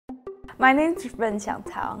My name's Renxiang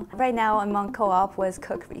Tang. Right now I'm on co-op with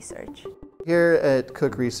Cook Research. Here at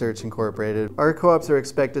Cook Research Incorporated, our co-ops are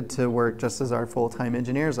expected to work just as our full-time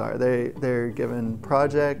engineers are. They're given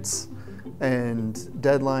projects and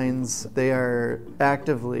deadlines. They are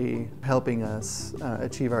actively helping us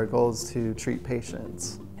achieve our goals to treat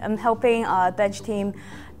patients. I'm helping a bench team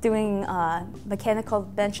doing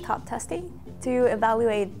mechanical benchtop testing to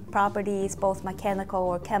evaluate properties, both mechanical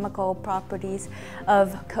or chemical properties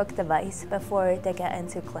of Cook device before they get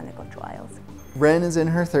into clinical trials. Ren is in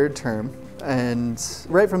her third term, and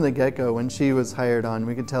right from the get-go, when she was hired on,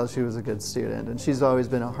 we could tell she was a good student. And she's always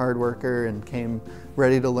been a hard worker and came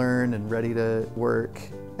ready to learn and ready to work.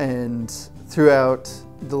 And throughout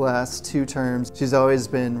the last 2 terms, she's always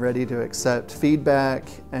been ready to accept feedback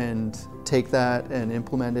and take that and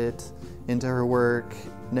implement it into her work.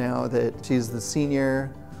 Now that she's the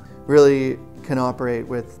senior, really can operate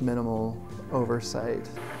with minimal oversight.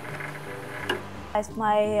 As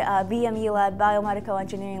my BME lab, Biomedical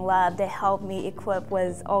Engineering lab, they help me equip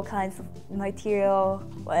with all kinds of material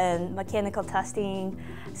and mechanical testing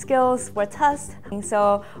skills for tests.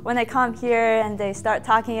 So when I come here and they start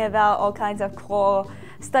talking about all kinds of cool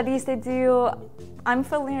studies they do, I'm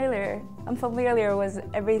familiar with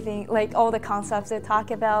everything, like all the concepts they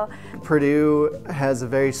talk about. Purdue has a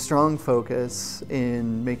very strong focus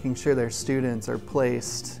in making sure their students are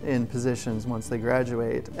placed in positions once they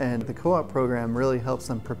graduate, and the co-op program really helps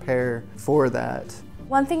them prepare for that.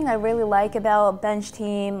 One thing I really like about bench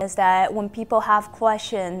team is that when people have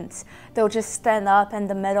questions, they'll just stand up in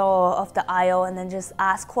the middle of the aisle and then just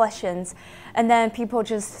ask questions, and then people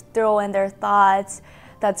just throw in their thoughts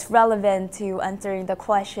that's relevant to answering the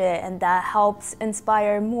question, and that helps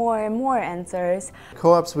inspire more and more answers.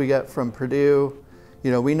 Co-ops we get from Purdue,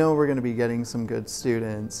 we know we're going to be getting some good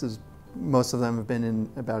students. Most of them have been in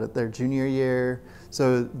about their junior year,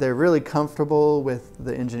 so they're really comfortable with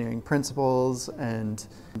the engineering principles and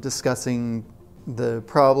discussing the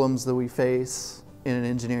problems that we face in an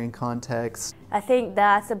engineering context. I think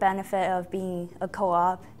that's the benefit of being a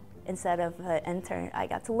co-op instead of an intern. I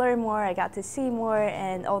got to learn more, I got to see more,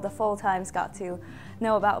 and all the full-times got to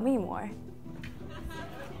know about me more.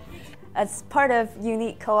 As part of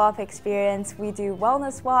unique co-op experience, we do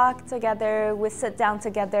wellness walk together, we sit down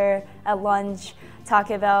together at lunch,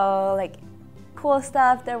 talk about cool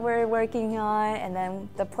stuff that we're working on, and then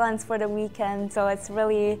the plans for the weekend. So it's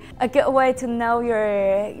really a good way to know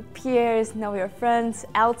your peers, know your friends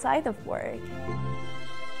outside of work.